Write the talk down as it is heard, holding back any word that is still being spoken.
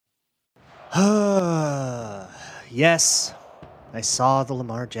Yes, I saw the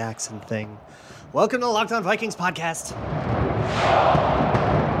Lamar Jackson thing. Welcome to the Locked On Vikings podcast.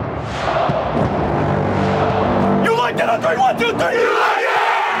 You like it on 3, 1, 2, 3, you like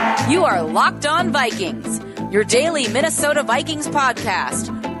it! You are Locked On Vikings, your daily Minnesota Vikings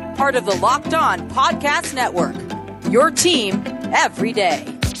podcast. Part of the Locked On Podcast Network, your team every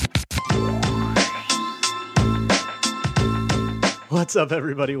day. What's up,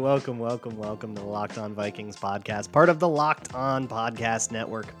 everybody? Welcome to the Locked On Vikings podcast, part of the Locked On Podcast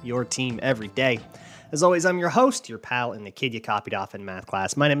Network, your team every day. As always, I'm your host, your pal, and the kid you copied off in math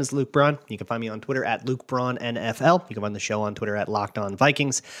class. My name is Luke Braun. You can find me on Twitter at LukeBraunNFL. You can find the show on Twitter at Locked On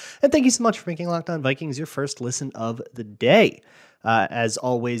Vikings. And thank you so much for making Locked On Vikings your first listen of the day. As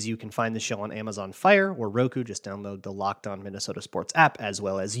always, you can find the show on Amazon Fire or Roku. Just download the Locked On Minnesota Sports app, as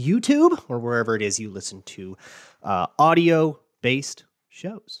well as YouTube or wherever it is you listen to audio-based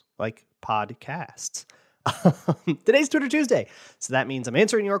shows like podcasts. Today's Twitter Tuesday, so that means I'm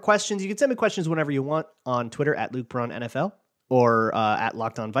answering your questions. You can send me questions whenever you want on Twitter at LukeBraunNFL or at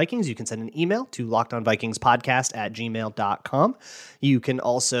Locked On Vikings. You can send an email to lockedonvikingspodcast@gmail.com. You can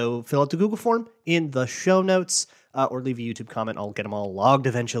also fill out the Google form in the show notes or leave a YouTube comment. I'll get them all logged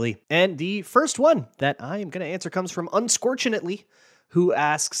eventually. And the first one that I am going to answer comes from Unscortionately, who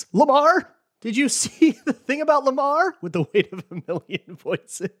asks, Lamar, did you see the thing about Lamar with the weight of a million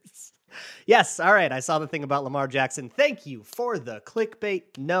voices? Yes, all right, I saw the thing about Lamar Jackson. Thank you for the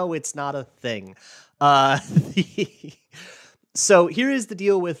clickbait. No, it's not a thing. So here is the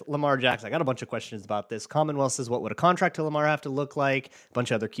deal with Lamar Jackson. I got a bunch of questions about this. Commonwealth says, what would a contract to Lamar have to look like? A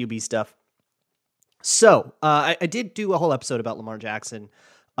bunch of other QB stuff. So I did do a whole episode about Lamar Jackson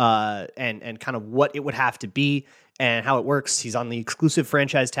and kind of what it would have to be and how it works. He's on the exclusive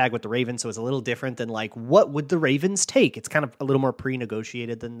franchise tag with the Ravens, so it's a little different than like what would the Ravens take? It's kind of a little more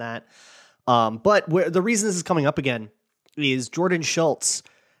pre-negotiated than that. But the reason this is coming up again is Jordan Schultz,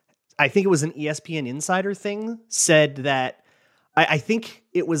 I think it was an ESPN Insider thing, said that I think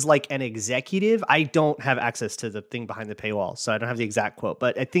it was like an executive. I don't have access to the thing behind the paywall, so I don't have the exact quote,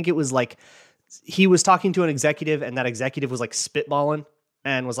 but I think it was like he was talking to an executive and that executive was like spitballing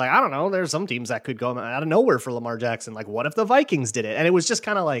and was like, I don't know, there's some teams that could go out of nowhere for Lamar Jackson. Like, what if the Vikings did it? And it was just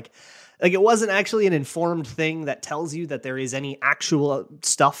kind of like it wasn't actually an informed thing that tells you that there is any actual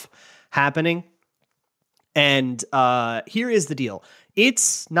stuff happening. And here is the deal.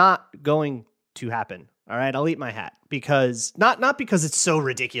 It's not going to happen. All right, I'll eat my hat because not because it's so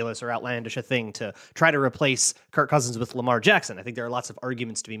ridiculous or outlandish a thing to try to replace Kirk Cousins with Lamar Jackson. I think there are lots of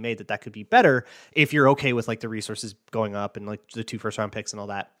arguments to be made that could be better if you're okay with like the resources going up and like the 2 first-round picks and all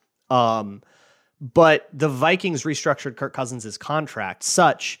that. But the Vikings restructured Kirk Cousins' contract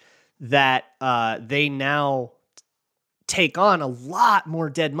such that they now take on a lot more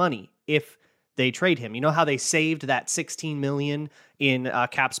dead money if they trade him. You know how they saved that $16 million in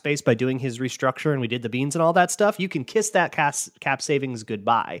cap space by doing his restructure, and we did the beans and all that stuff? You can kiss that cap savings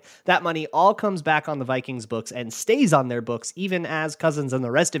goodbye. That money all comes back on the Vikings books and stays on their books, even as Cousins and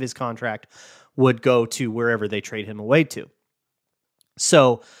the rest of his contract would go to wherever they trade him away to.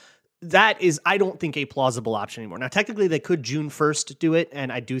 So that is, I don't think, a plausible option anymore. Now, technically, they could June 1st do it,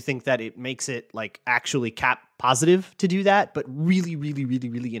 and I do think that it makes it like actually cap positive to do that, but really, really, really,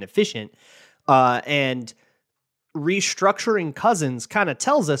 really inefficient. And restructuring Cousins kind of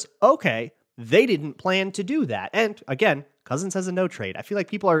tells us, okay, they didn't plan to do that. And again, Cousins has a no trade. I feel like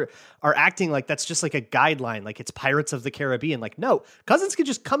people are acting like that's just like a guideline, like it's Pirates of the Caribbean. Like, no, Cousins can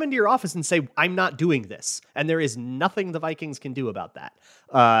just come into your office and say, I'm not doing this. And there is nothing the Vikings can do about that.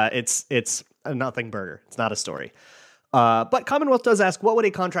 It's a nothing burger. It's not a story. But Commonwealth does ask, what would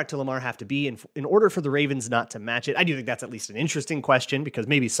a contract to Lamar have to be in order for the Ravens not to match it? I do think that's at least an interesting question because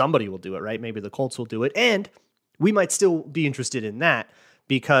maybe somebody will do it, right? Maybe the Colts will do it. And we might still be interested in that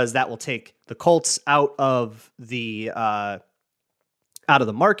because that will take the Colts out of the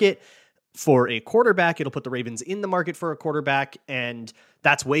market for a quarterback. It'll put the Ravens in the market for a quarterback, and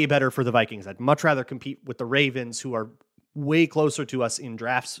that's way better for the Vikings. I'd much rather compete with the Ravens, who are way closer to us in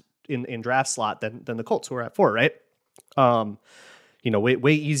drafts in draft slot than the Colts, who are at 4, right?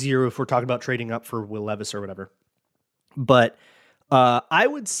 Way easier if we're talking about trading up for Will Levis or whatever. But I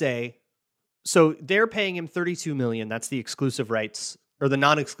would say, so they're paying him $32 million. That's the exclusive rights or the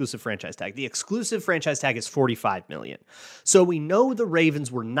non-exclusive franchise tag. The exclusive franchise tag is $45 million. So we know the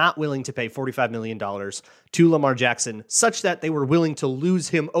Ravens were not willing to pay $45 million to Lamar Jackson, such that they were willing to lose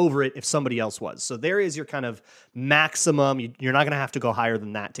him over it if somebody else was. So there is your kind of maximum. You're not going to have to go higher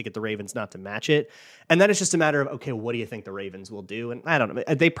than that to get the Ravens not to match it. And then it's just a matter of, okay, what do you think the Ravens will do? And I don't know.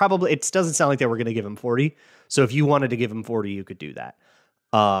 They probably, it doesn't sound like they were going to give him 40. So if you wanted to give him 40, you could do that.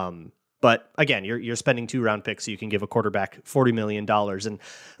 But again, you're spending 2 round picks so you can give a quarterback $40 million. And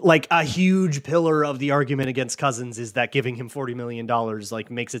like a huge pillar of the argument against Cousins is that giving him $40 million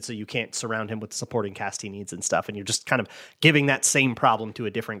like makes it so you can't surround him with the supporting cast he needs and stuff. And you're just kind of giving that same problem to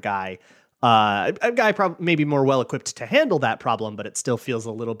a different guy. A guy probably maybe more well equipped to handle that problem, but it still feels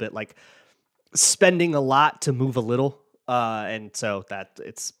a little bit like spending a lot to move a little. And so that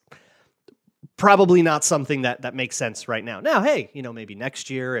it's probably not something that makes sense right now. Now, hey, maybe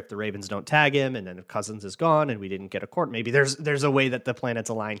next year if the Ravens don't tag him and then if Cousins is gone and we didn't get a court, maybe there's a way that the planets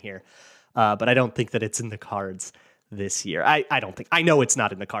align here. But I don't think that it's in the cards this year. I know it's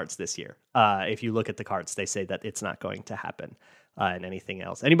not in the cards this year. If you look at the cards, they say that it's not going to happen. And anything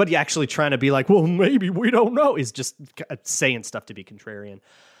else. Anybody actually trying to be like, well, maybe we don't know, is just saying stuff to be contrarian.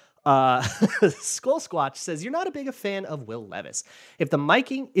 Skull Squatch says you're not a big a fan of Will Levis. If the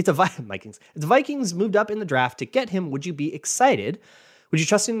Vikings moved up in the draft to get him, would you be excited? Would you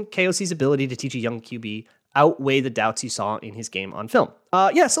trust in KOC's ability to teach a young QB outweigh the doubts you saw in his game on film?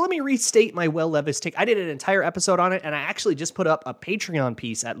 So let me restate my Will Levis take. I did an entire episode on it, and I actually just put up a Patreon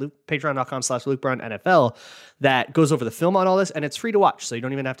piece at patreon.com/LukeBrownNFL that goes over the film on all this, and it's free to watch, so you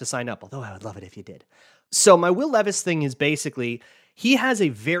don't even have to sign up, although I would love it if you did. So my Will Levis thing is basically, he has a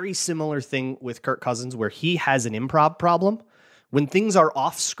very similar thing with Kirk Cousins where he has an improv problem. When things are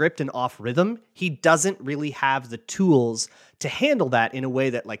off script and off rhythm, he doesn't really have the tools to handle that in a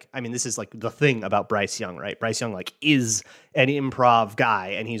way that, like, I mean, this is like the thing about Bryce Young, right? Bryce Young like is an improv guy,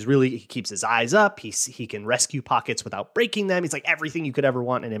 and he keeps his eyes up. He can rescue pockets without breaking them. He's like everything you could ever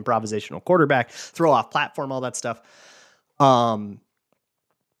want in an improvisational quarterback, throw off platform, all that stuff.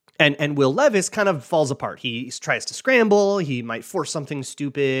 And Will Levis kind of falls apart. He tries to scramble. He might force something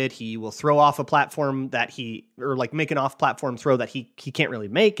stupid. He will throw off a platform make an off platform throw that he can't really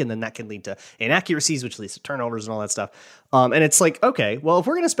make. And then that can lead to inaccuracies, which leads to turnovers and all that stuff. And it's like, okay, well, if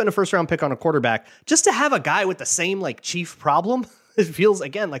we're going to spend a first round pick on a quarterback, just to have a guy with the same like chief problem, it feels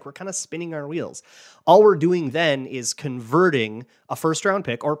again like we're kind of spinning our wheels. All we're doing then is converting a first round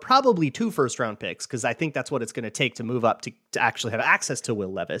pick, or probably 2 first round picks, because I think that's what it's going to take to move up to actually have access to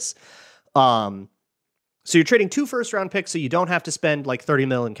Will Levis. So you're trading 2 first round picks so you don't have to spend like 30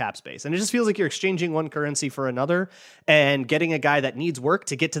 mil in cap space. And it just feels like you're exchanging one currency for another and getting a guy that needs work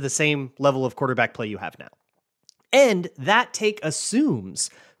to get to the same level of quarterback play you have now. And that take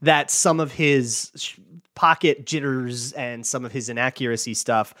assumes that some of his pocket jitters and some of his inaccuracy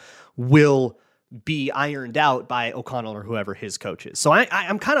stuff will be ironed out by O'Connell or whoever his coach is. So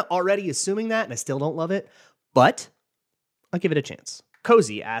I'm kind of already assuming that, and I still don't love it, but I'll give it a chance.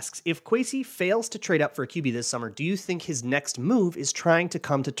 Cozy asks, if Kwesi fails to trade up for a QB this summer, do you think his next move is trying to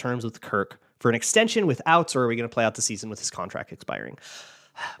come to terms with Kirk for an extension with outs, or are we going to play out the season with his contract expiring?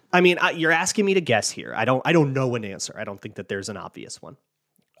 I mean, you're asking me to guess here. I don't know an answer. I don't think that there's an obvious one.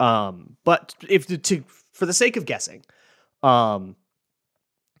 But for the sake of guessing,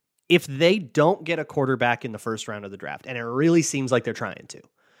 if they don't get a quarterback in the first round of the draft, and it really seems like they're trying to,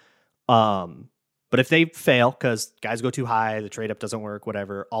 but if they fail because guys go too high, the trade up doesn't work,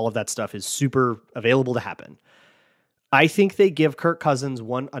 whatever, all of that stuff is super available to happen. I think they give Kirk Cousins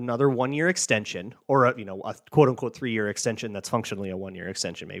another 1-year extension, or a quote unquote 3-year extension that's functionally a 1-year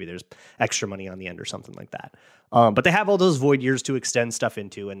extension. Maybe there's extra money on the end or something like that. But they have all those void years to extend stuff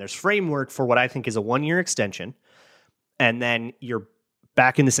into, and there's framework for what I think is a 1-year extension. And then you're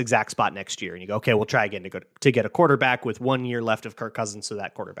back in this exact spot next year, and you go, okay, we'll try again to get a quarterback with 1 year left of Kirk Cousins, so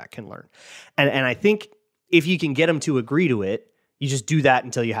that quarterback can learn. And I think if you can get them to agree to it, you just do that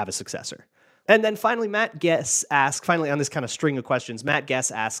until you have a successor. And then finally, Matt Guess asks, finally on this kind of string of questions, Matt Guess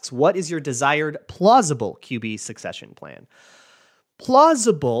asks, what is your desired plausible QB succession plan?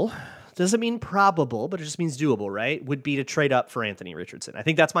 Plausible doesn't mean probable, but it just means doable, right? Would be to trade up for Anthony Richardson. I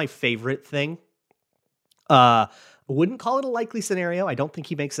think that's my favorite thing. Wouldn't call it a likely scenario. I don't think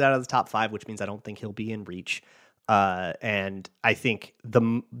he makes it out of the top 5, which means I don't think he'll be in reach. And I think the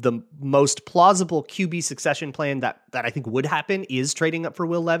most plausible QB succession plan that I think would happen is trading up for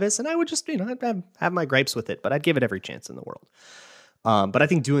Will Levis. And I would just, I'd have my gripes with it, but I'd give it every chance in the world. But I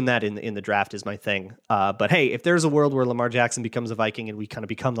think doing that in the draft is my thing. But hey, if there's a world where Lamar Jackson becomes a Viking and we kind of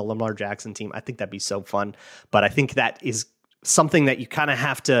become the Lamar Jackson team, I think that'd be so fun. But I think that is something that you kind of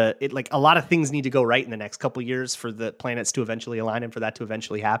have to, a lot of things need to go right in the next couple of years for the planets to eventually align and for that to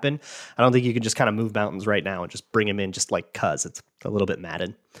eventually happen. I don't think you can just kind of move mountains right now and just bring him in just like cuz. It's a little bit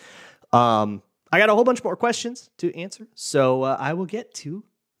Madden. I got a whole bunch more questions to answer, so I will get to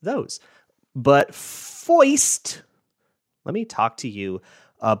those. But Foist, let me talk to you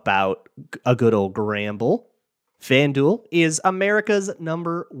about a good old Gramble. FanDuel is America's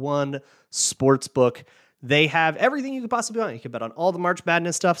 #1 sportsbook. They have everything you could possibly want. You can bet on all the March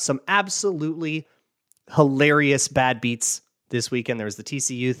Madness stuff, some absolutely hilarious bad beats this weekend. There was the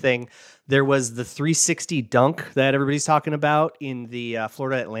TCU thing. There was the 360 dunk that everybody's talking about in the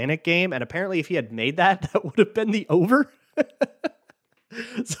Florida Atlantic game. And apparently if he had made that, that would have been the over.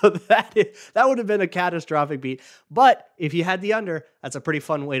 So that would have been a catastrophic beat. But if you had the under, that's a pretty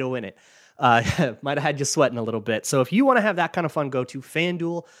fun way to win it. Might have had you sweating a little bit. So if you want to have that kind of fun, go to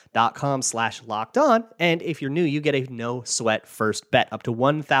FanDuel.com/lockedon. And if you're new, you get a no sweat first bet up to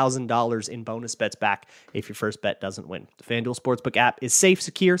 $1,000 in bonus bets back if your first bet doesn't win. The FanDuel Sportsbook app is safe,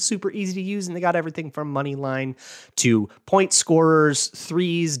 secure, super easy to use, and they got everything from money line to point scorers,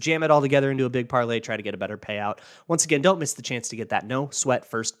 threes, jam it all together into a big parlay, try to get a better payout. Once again, don't miss the chance to get that no sweat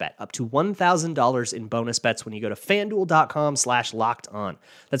first bet up to $1,000 in bonus bets when you go to FanDuel.com/lockedon.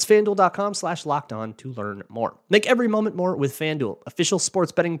 That's FanDuel.com/lockedon to learn more. Make every moment more with FanDuel, official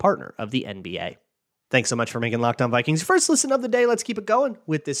sports betting partner of the NBA. Thanks so much for making Locked On Vikings first listen of the day. Let's keep it going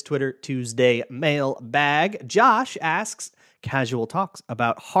with this Twitter Tuesday mail bag. Josh asks, casual talks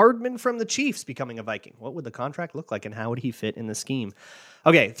about Hardman from the Chiefs becoming a Viking. What would the contract look like and how would he fit in the scheme?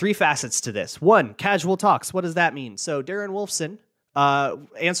 Okay, 3 facets to this. 1, casual talks. What does that mean? So Darren Wolfson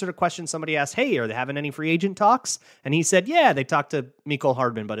answered a question somebody asked, hey, are they having any free agent talks? And he said, yeah, they talked to Mecole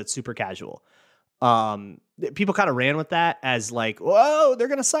Hardman, but it's super casual. People kind of ran with that as like, whoa, they're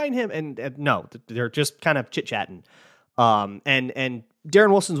going to sign him. And no, they're just kind of chit-chatting. And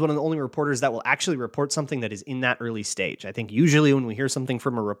Darren Wilson's one of the only reporters that will actually report something that is in that early stage. I think usually when we hear something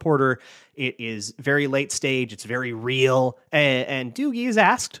from a reporter, it is very late stage. It's very real. And Doogie is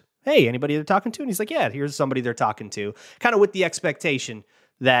asked, hey, anybody they're talking to? And he's like, yeah, here's somebody they're talking to, kind of with the expectation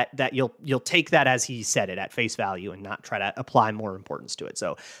that you'll take that as he said it at face value and not try to apply more importance to it.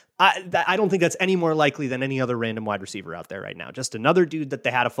 So I don't think that's any more likely than any other random wide receiver out there right now. Just another dude that they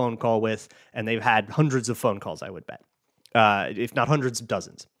had a phone call with, and they've had hundreds of phone calls, I would bet. If not hundreds,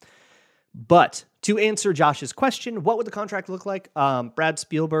 dozens. But to answer Josh's question, what would the contract look like? Brad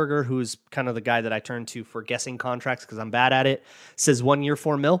Spielberger, who's kind of the guy that I turn to for guessing contracts because I'm bad at it, says 1 year,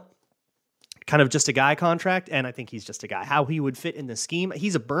 $4 million. Kind of just a guy contract, and I think he's just a guy. How he would fit in the scheme,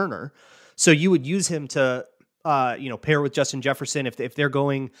 he's a burner, so you would use him to, pair with Justin Jefferson if they're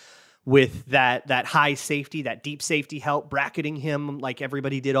going with that high safety, that deep safety help, bracketing him like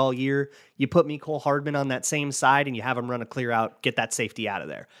everybody did all year. You put Mecole Hardman on that same side, and you have him run a clear out, get that safety out of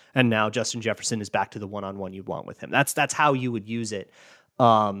there, and now Justin Jefferson is back to the one-on-one you'd want with him. That's how you would use it.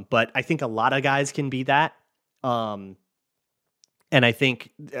 But I think a lot of guys can be that. And I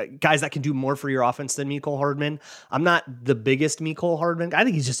think guys that can do more for your offense than Mecole Hardman. I'm not the biggest Mecole Hardman. I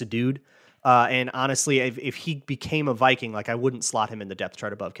think he's just a dude. And honestly, if he became a Viking, like I wouldn't slot him in the depth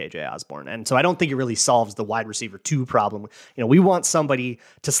chart above KJ Osborne. And so I don't think it really solves the wide receiver 2 problem. We want somebody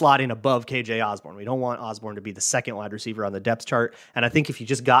to slot in above KJ Osborne. We don't want Osborne to be the second wide receiver on the depth chart. And I think if you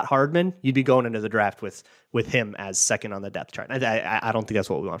just got Hardman, you'd be going into the draft with him as second on the depth chart. I don't think that's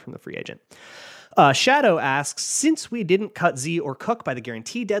what we want from the free agent. Shadow asks, since we didn't cut Z or Cook by the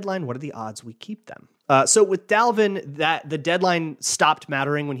guarantee deadline, what are the odds we keep them? So with Dalvin, that the deadline stopped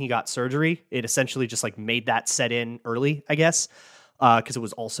mattering when he got surgery. It essentially just like made that set in early, I guess, because it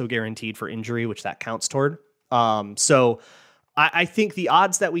was also guaranteed for injury, which that counts toward. So I think the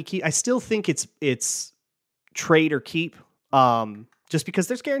odds that we keep, I still think it's trade or keep, just because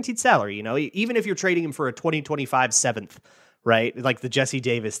there's guaranteed salary. Even if you're trading him for a 2025 7th. Right? Like the Jesse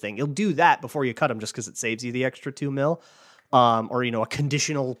Davis thing. You'll do that before you cut him just because it saves you the extra $2 million. Or, a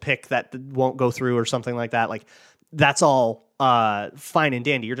conditional pick that won't go through or something like that. Like that's all fine and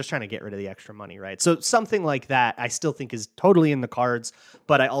dandy. You're just trying to get rid of the extra money, right? So something like that I still think is totally in the cards,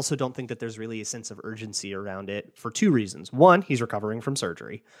 but I also don't think that there's really a sense of urgency around it for 2 reasons. 1, he's recovering from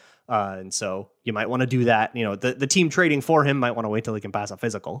surgery. And so you might want to do that. The team trading for him might want to wait till he can pass a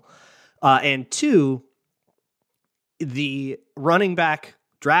physical. And 2, the running back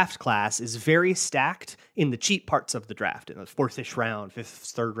draft class is very stacked in the cheap parts of the draft, in the 4th-ish round,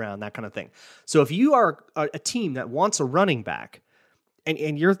 5th, 3rd round, that kind of thing. So if you are a team that wants a running back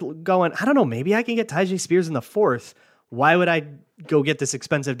and you're going, I don't know, maybe I can get Tyjae Spears in the 4th. Why would I go get this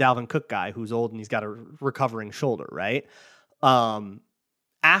expensive Dalvin Cook guy who's old and he's got a recovering shoulder, right?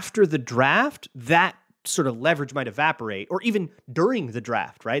 After the draft, that sort of leverage might evaporate, or even during the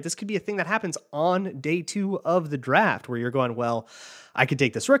draft, right? This could be a thing that happens on day 2 of the draft where you're going, well, I could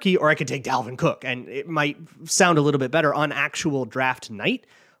take this rookie or I could take Dalvin Cook, and it might sound a little bit better on actual draft night.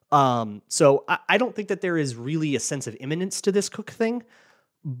 So I don't think that there is really a sense of imminence to this Cook thing,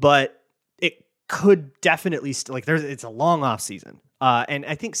 but it could definitely it's a long off season. And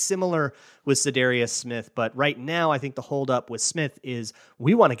I think similar with Za'Darius Smith, but right now I think the holdup with Smith is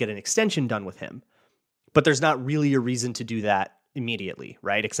we want to get an extension done with him. but there's not really a reason to do that immediately,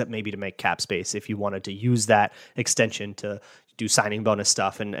 right? Except maybe to make cap space if you wanted to use that extension to do signing bonus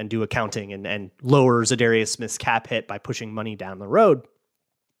stuff and do accounting and lower Zadarius Smith's cap hit by pushing money down the road.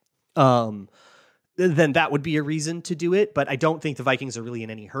 Then that would be a reason to do it. But I don't think the Vikings are really in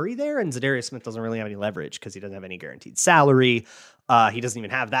any hurry there. And Zadarius Smith doesn't really have any leverage because he doesn't have any guaranteed salary. He doesn't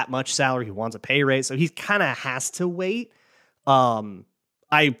even have that much salary. He wants a pay raise. So he kind of has to wait.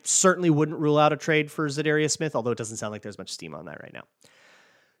 I certainly wouldn't rule out a trade for Zadarius Smith, although it doesn't sound like there's much steam on that right now.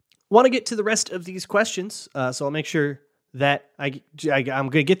 Want to get to the rest of these questions, so I'll make sure that I'm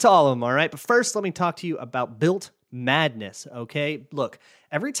going to get to all of them, all right? But first, let me talk to you about Built Madness, okay? Look,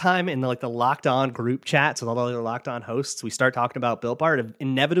 every time in the Locked On group chats with all the other Locked On hosts, we start talking about Built Bar, it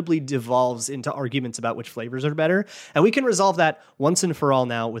inevitably devolves into arguments about which flavors are better. And we can resolve that once and for all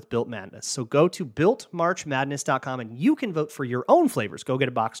now with Built Madness. So go to builtmarchmadness.com and you can vote for your own flavors. Go get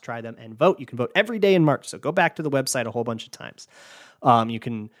a box, try them, and vote. You can vote every day in March. So go back to the website a whole bunch of times. You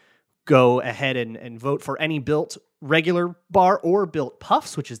can go ahead and vote for any Built regular bar or Built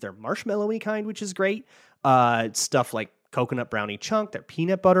Puffs, which is their marshmallowy kind, which is great. Stuff like coconut brownie chunk, their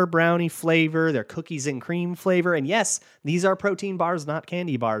peanut butter brownie flavor, their cookies and cream flavor. And yes, these are protein bars, not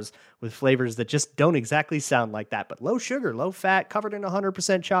candy bars, with flavors that just don't exactly sound like that, but low sugar, low fat, covered in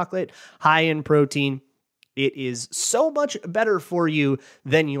 100% chocolate, high in protein. It is so much better for you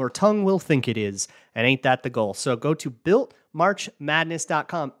than your tongue will think it is. And ain't that the goal? So go to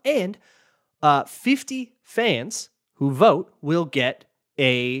builtmarchmadness.com and 50 fans who vote will get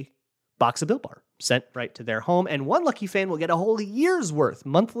a box of Built Bar sent right to their home. And one lucky fan will get a whole year's worth,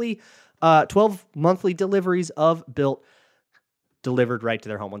 12 monthly deliveries of Built delivered right to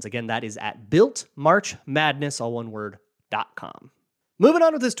their home. Once again, that is at builtmarchmadness, all one word.com. Moving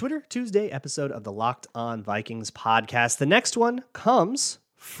on with this Twitter Tuesday episode of the Locked On Vikings podcast. The next one comes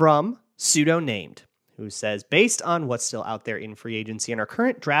from Pseudo-Named, who says, based on what's still out there in free agency and our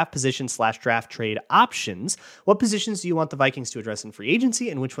current draft position / draft trade options, what positions do you want the Vikings to address in free agency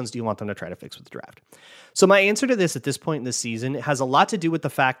and which ones do you want them to try to fix with the draft? So my answer to this at this point in the season has a lot to do with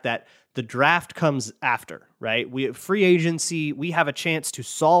the fact that the draft comes after, right? Free agency, we have a chance to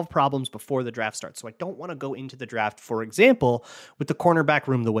solve problems before the draft starts. So I don't want to go into the draft, for example, with the cornerback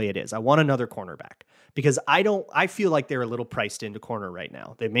room the way it is. I want another cornerback because I feel like they're a little priced into corner right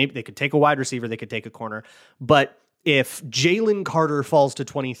now. They could take a wide receiver, they could take a corner, but if Jalen Carter falls to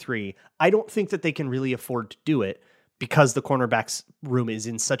 23, I don't think that they can really afford to do it because the cornerbacks room is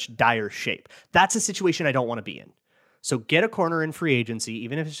in such dire shape. That's a situation I don't want to be in. So get a corner in free agency,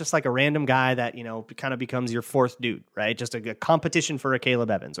 even if it's just like a random guy that, kind of becomes your fourth dude, right? Just a competition for a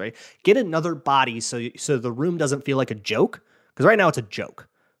Caleb Evans, right? Get another body so the room doesn't feel like a joke, because right now it's a joke.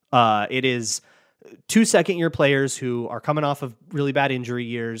 It is 2 second-year players who are coming off of really bad injury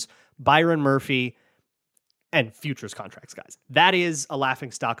years, Byron Murphy, and futures contracts guys. That is a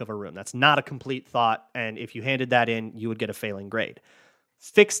laughing stock of a room. That's not a complete thought, and if you handed that in, you would get a failing grade.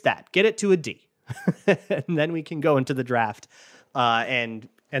 Fix that. Get it to a D. And then we can go into the draft. And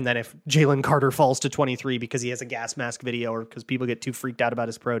then if Jalen Carter falls to 23 because he has a gas mask video or because people get too freaked out about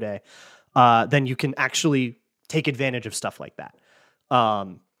his pro day, then you can actually take advantage of stuff like that.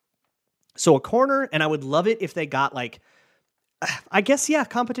 So a corner, and I would love it if they got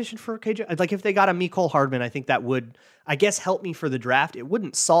competition for KJ. Like if they got a Mecole Hardman, I think that would, help me for the draft. It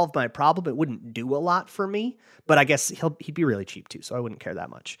wouldn't solve my problem. It wouldn't do a lot for me, but I guess he'd be really cheap too, so I wouldn't care that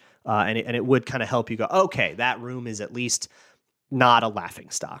much. And it would kind of help you go, okay, that room is at least not a laughing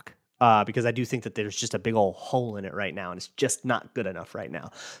stock. Because I do think that there's just a big old hole in it right now, and it's just not good enough right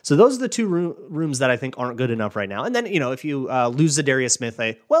now. So those are the two rooms that I think aren't good enough right now. And then, if you lose Zadarius Smith,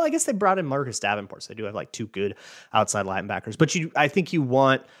 I guess they brought in Marcus Davenport, so they do have like two good outside linebackers. But I think you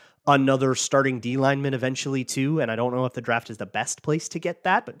want another starting D lineman eventually too, and I don't know if the draft is the best place to get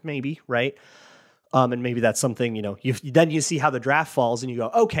that, but maybe, right? And maybe that's something, then you see how the draft falls and you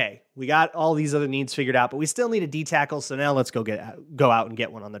go, okay, we got all these other needs figured out, but we still need a D tackle. So now let's go out and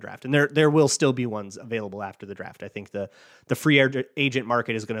get one on the draft. And there will still be ones available after the draft. I think the free agent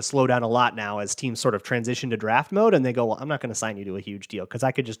market is going to slow down a lot now as teams sort of transition to draft mode and they go, well, I'm not going to sign you to a huge deal because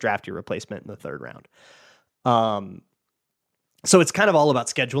I could just draft your replacement in the third round. So it's kind of all about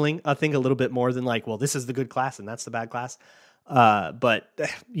scheduling, I think, a little bit more than like, well, this is the good class and that's the bad class. But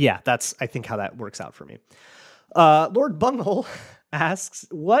yeah, that's, I think, how that works out for me. Lord Bunghole asks,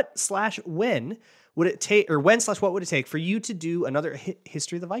 when would it take, or what would it take for you to do another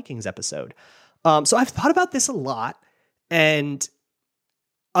History of the Vikings episode? So I've thought about this a lot, and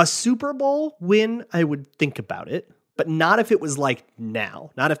a Super Bowl win, I would think about it, but not if it was like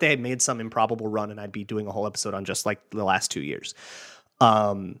now, not if they had made some improbable run and I'd be doing a whole episode on just like the last 2 years.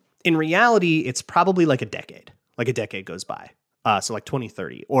 in reality, it's probably like a decade. Like a decade goes by. So like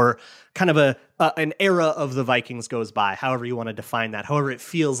 2030, or kind of an era of the Vikings goes by, however you want to define that. However, it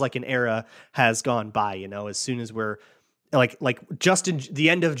feels like an era has gone by, as soon as we're like the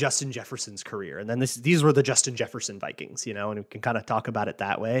end of Justin Jefferson's career. And then these were the Justin Jefferson Vikings, and we can kind of talk about it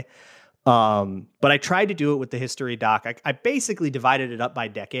that way. But I tried to do it with the history doc. I basically divided it up by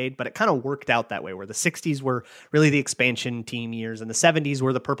decade, but it kind of worked out that way, where the 60s were really the expansion team years, and the 70s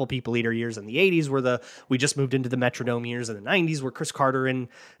were the Purple People Eater years, and the 80s were we just moved into the Metrodome years, and the 90s were Chris Carter and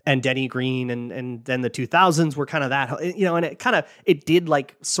Denny Green, and then the 2000s were kind of that, and it did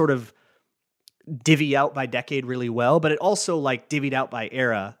like sort of divvy out by decade really well, but it also like divvied out by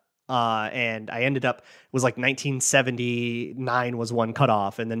era. And I ended up, it was like 1979 was one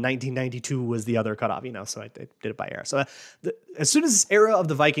cutoff, and then 1992 was the other cutoff, so I did it by era. So as soon as this era of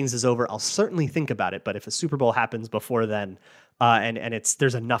the Vikings is over, I'll certainly think about it. But if a Super Bowl happens before then, and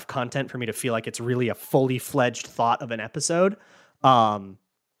there's enough content for me to feel like it's really a fully fledged thought of an episode, then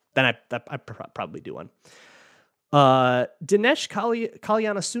I probably do one. Dinesh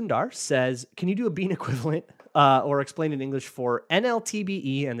Kalyana Sundar says, can you do a bean equivalent or explain in English for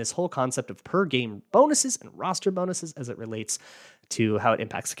NLTBE and this whole concept of per game bonuses and roster bonuses as it relates to how it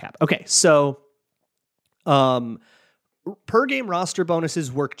impacts the cap? Okay, so per game roster bonuses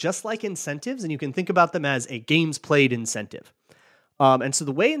work just like incentives, and you can think about them as a games played incentive. And so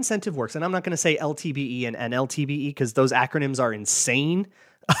the way incentive works, and I'm not going to say LTBE and NLTBE because those acronyms are insane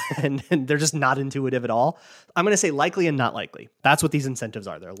and they're just not intuitive at all. I'm going to say likely and not likely. That's what these incentives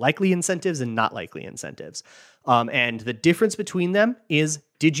are. They're likely incentives and not likely incentives. And the difference between them is,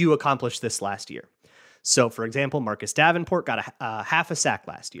 did you accomplish this last year? So, for example, Marcus Davenport got a half a sack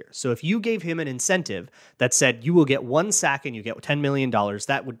last year. So if you gave him an incentive that said you will get one sack and you get $10 million,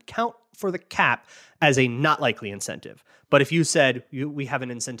 that would count for the cap as a not likely incentive. But if you said we have an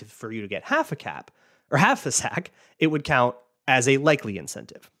incentive for you to get half a cap or half a sack, it would count as a likely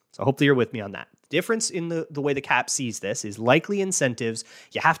incentive. So hopefully you're with me on that. Difference in the way the cap sees this is likely incentives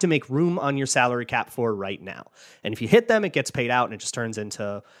you have to make room on your salary cap for right now. And if you hit them, it gets paid out and it just turns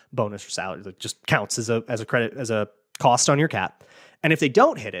into bonus or salary. It just counts as a credit, as a cost on your cap. And if they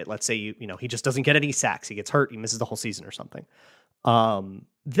don't hit it, let's say he just doesn't get any sacks, he gets hurt, he misses the whole season or something.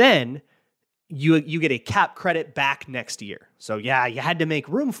 Then you get a cap credit back next year. So yeah, you had to make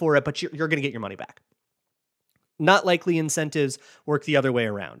room for it, but you're going to get your money back. Not likely incentives work the other way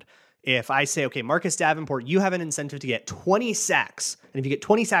around. If I say, okay, Marcus Davenport, you have an incentive to get 20 sacks. And if you get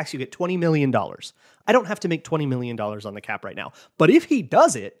 20 sacks, you get $20 million. I don't have to make $20 million on the cap right now. But if he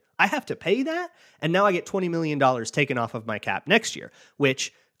does it, I have to pay that. And now I get $20 million taken off of my cap next year,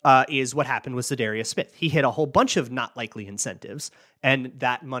 which is what happened with Za'Darius Smith. He hit a whole bunch of not likely incentives, and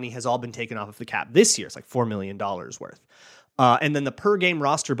that money has all been taken off of the cap this year. It's like $4 million worth. And then the per game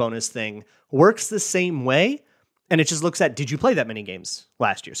roster bonus thing works the same way. And it just looks at, did you play that many games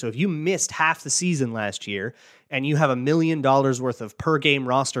last year? So if you missed half the season last year and you have $1 million worth of per game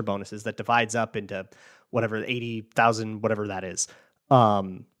roster bonuses that divides up into whatever, 80,000, whatever that is,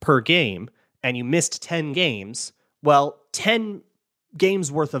 per game, and you missed 10 games, well, 10 games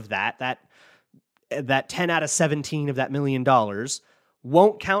worth of that 10 out of 17 of that $1 million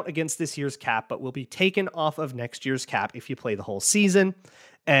won't count against this year's cap, but will be taken off of next year's cap if you play the whole season.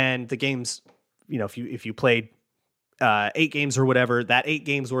 And the games, if you played 8 games or whatever, that 8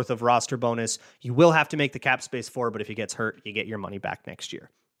 games worth of roster bonus, you will have to make the cap space for, but if he gets hurt, you get your money back next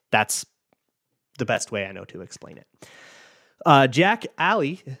year. That's the best way I know to explain it. Jack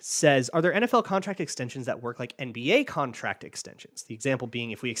Alley says, are there NFL contract extensions that work like NBA contract extensions? The example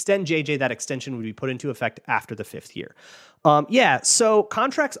being, if we extend JJ, that extension would be put into effect after the 5th year. Yeah, so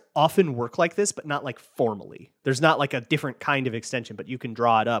contracts often work like this, but not like formally. There's not like a different kind of extension, but you can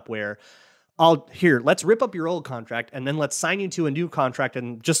draw it up where let's rip up your old contract and then let's sign you to a new contract.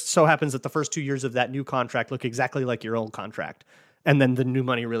 And just so happens that the first 2 years of that new contract look exactly like your old contract. And then the new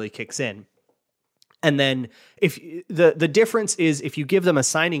money really kicks in. And then if the difference is if you give them a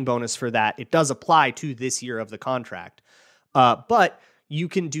signing bonus for that, it does apply to this year of the contract. But you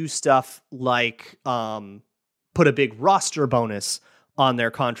can do stuff like put a big roster bonus on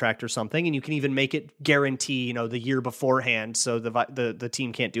their contract or something, and you can even make it guarantee, the year beforehand, so the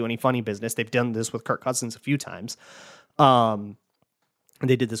team can't do any funny business. They've done this with Kirk Cousins a few times. And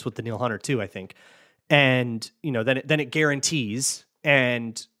they did this with Danielle Hunter too, I think. And then it guarantees.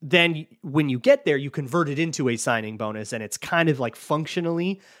 And then when you get there, you convert it into a signing bonus, and it's kind of like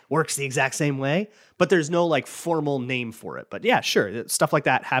functionally works the exact same way, but there's no like formal name for it. But yeah, sure. Stuff like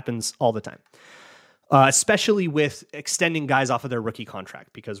that happens all the time. Especially with extending guys off of their rookie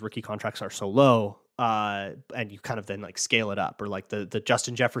contract, because rookie contracts are so low. and you kind of then like scale it up, or like the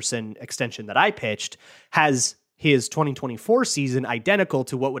Justin Jefferson extension that I pitched has his 2024 season identical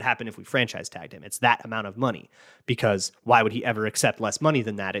to what would happen if we franchise tagged him. It's that amount of money, because why would he ever accept less money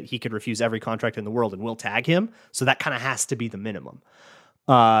than that? He could refuse every contract in the world and we'll tag him. So that kind of has to be the minimum.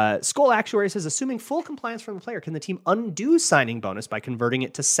 Skull Actuary says, assuming full compliance from the player, can the team undo signing bonus by converting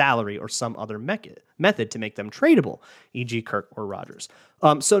it to salary or some other method to make them tradable, e.g. Kirk or Rodgers?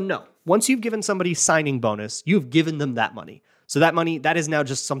 So no, once you've given somebody signing bonus, you've given them that money. So that money, that is now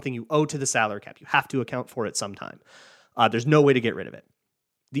just something you owe to the salary cap. You have to account for it sometime. There's no way to get rid of it.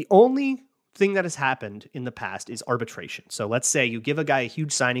 The only thing that has happened in the past is arbitration. So let's say you give a guy a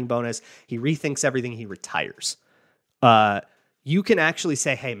huge signing bonus, he rethinks everything, he retires. You can actually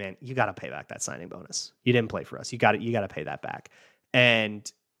say, hey man, you got to pay back that signing bonus. You didn't play for us. You got to pay that back. And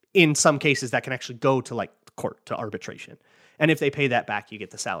in some cases that can actually go to like court, to arbitration. And if they pay that back, you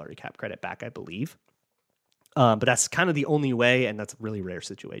get the salary cap credit back, I believe. But that's kind of the only way, and that's a really rare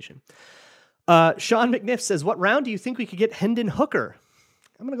situation. Sean McNiff says, what round do you think we could get Hendon Hooker?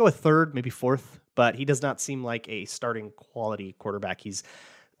 I'm going to go with third, maybe fourth, but he does not seem like a starting quality quarterback.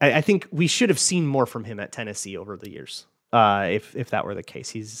 I think we should have seen more from him at Tennessee over the years. If that were the case,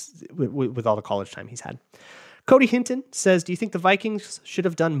 he's with all the college time he's had. Cody Hinton says, do you think the Vikings should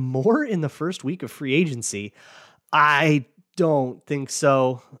have done more in the first week of free agency? I don't think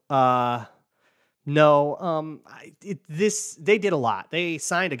so. No, they did a lot. They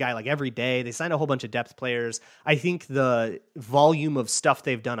signed a guy like every day. They signed a whole bunch of depth players. I think the volume of stuff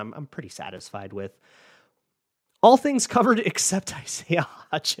they've done, I'm pretty satisfied with. All things covered except Isaiah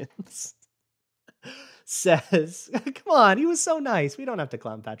Hodgins. Says, come on, he was so nice. We don't have to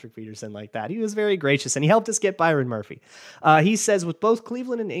clown Patrick Peterson like that. He was very gracious, and he helped us get Byron Murphy. He says, with both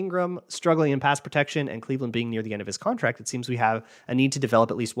Cleveland and Ingram struggling in pass protection and Cleveland being near the end of his contract, it seems we have a need to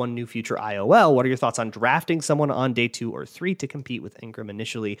develop at least one new future IOL. What are your thoughts on drafting someone on day 2 or 3 to compete with Ingram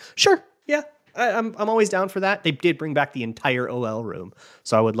initially? Sure, yeah. I'm always down for that. They did bring back the entire OL room,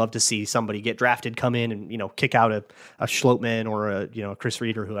 so I would love to see somebody get drafted, come in, and kick out a Schlotman or a Chris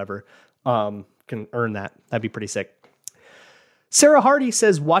Reed or whoever. Can earn that. That'd be pretty sick. Sarah Hardy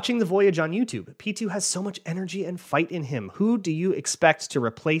says, watching The Voyage on YouTube, P2 has so much energy and fight in him. Who do you expect to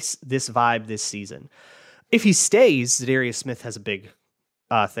replace this vibe this season? If he stays, Zadarius Smith has a big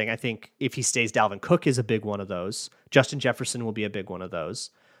thing. I think if he stays, Dalvin Cook is a big one of those. Justin Jefferson will be a big one of those.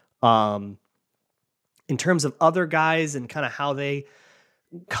 In terms of other guys and kind of how they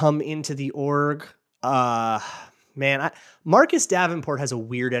come into the org, man, Marcus Davenport has a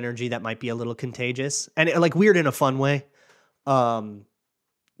weird energy that might be a little contagious, and like weird in a fun way.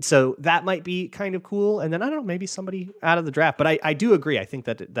 So that might be kind of cool. And then I don't know, maybe somebody out of the draft, but I do agree. I think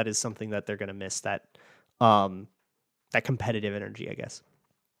that is something that they're going to miss, that competitive energy, I guess.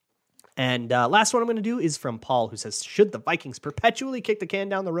 And last one I'm going to do is from Paul, who says, should the Vikings perpetually kick the can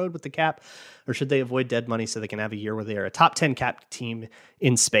down the road with the cap, or should they avoid dead money so they can have a year where they are a top 10 cap team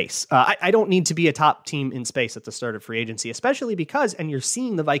in space? I don't need to be a top team in space at the start of free agency, especially because, and you're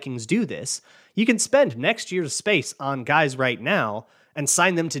seeing the Vikings do this, you can spend next year's space on guys right now and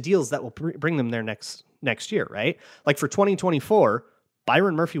sign them to deals that will bring them there next year, right? Like for 2024,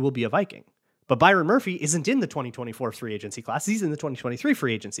 Byron Murphy will be a Viking. But Byron Murphy isn't in the 2024 free agency class. He's in the 2023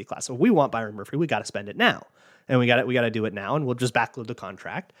 free agency class. So if we want Byron Murphy, we got to spend it now. And we got to do it now, and we'll just backload the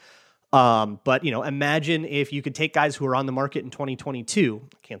contract. But imagine if you could take guys who are on the market in 2022.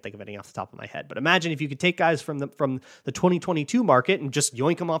 I can't think of any off the top of my head, but imagine if you could take guys from the 2022 market and just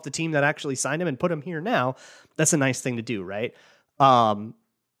yoink them off the team that actually signed them and put them here now. That's a nice thing to do, right?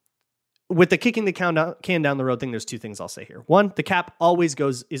 With the kicking the can down the road thing, there's two things I'll say here. One, the cap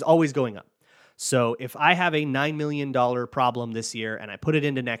is always going up. So if I have a $9 million problem this year and I put it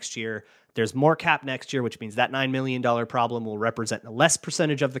into next year, there's more cap next year, which means that $9 million problem will represent a less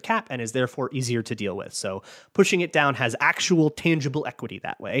percentage of the cap and is therefore easier to deal with. So pushing it down has actual tangible equity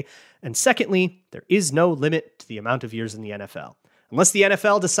that way. And secondly, there is no limit to the amount of years in the NFL. Unless the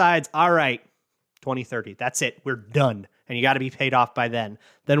NFL decides, all right, 2030, that's it, we're done, and you got to be paid off by then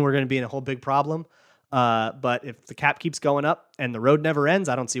we're going to be in a whole big problem. But if the cap keeps going up and the road never ends,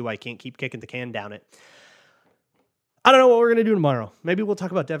 I don't see why you can't keep kicking the can down it. I don't know what we're going to do tomorrow. Maybe we'll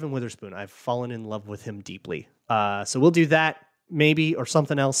talk about Devin Witherspoon. I've fallen in love with him deeply. So we'll do that maybe, or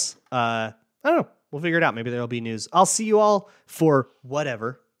something else. I don't know. We'll figure it out. Maybe there'll be news. I'll see you all for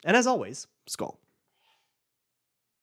whatever. And as always, Skull.